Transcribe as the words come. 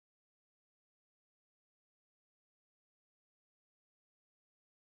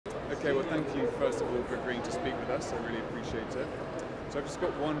Okay, well thank you first of all for agreeing to speak with us. I really appreciate it. So I've just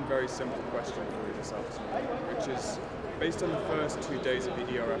got one very simple question for you this afternoon, which is, based on the first 2 days of the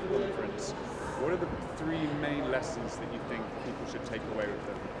ERF conference, what are the 3 main lessons that you think people should take away with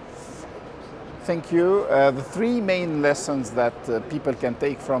them? Thank you. The 3 main lessons that people can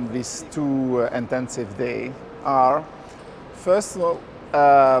take from these 2 intensive days are, first of all,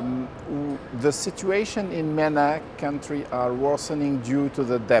 the situation in MENA country are worsening due to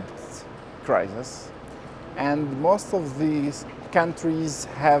the debt crisis, and most of these countries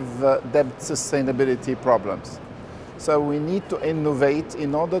have debt sustainability problems. So we need to innovate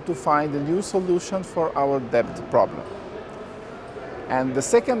in order to find a new solution for our debt problem. And the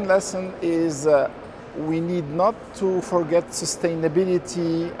second lesson is we need not to forget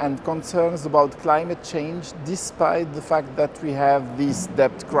sustainability and concerns about climate change, despite the fact that we have this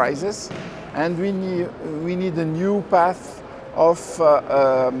debt crisis. And we need a new path of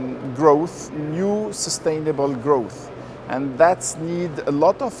growth, new sustainable growth. And that's need a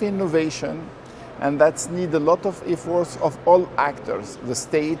lot of innovation, and that's need a lot of efforts of all actors, the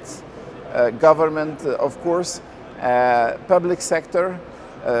state, government, of course, public sector,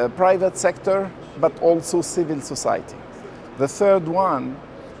 private sector, but also civil society. The third one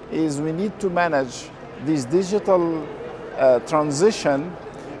is we need to manage this digital transition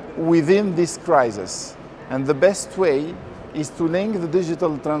within this crisis. And the best way is to link the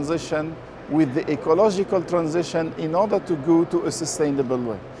digital transition with the ecological transition in order to go to a sustainable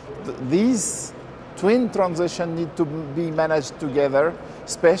way. These twin transitions need to be managed together,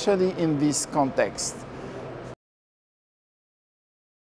 especially in this context.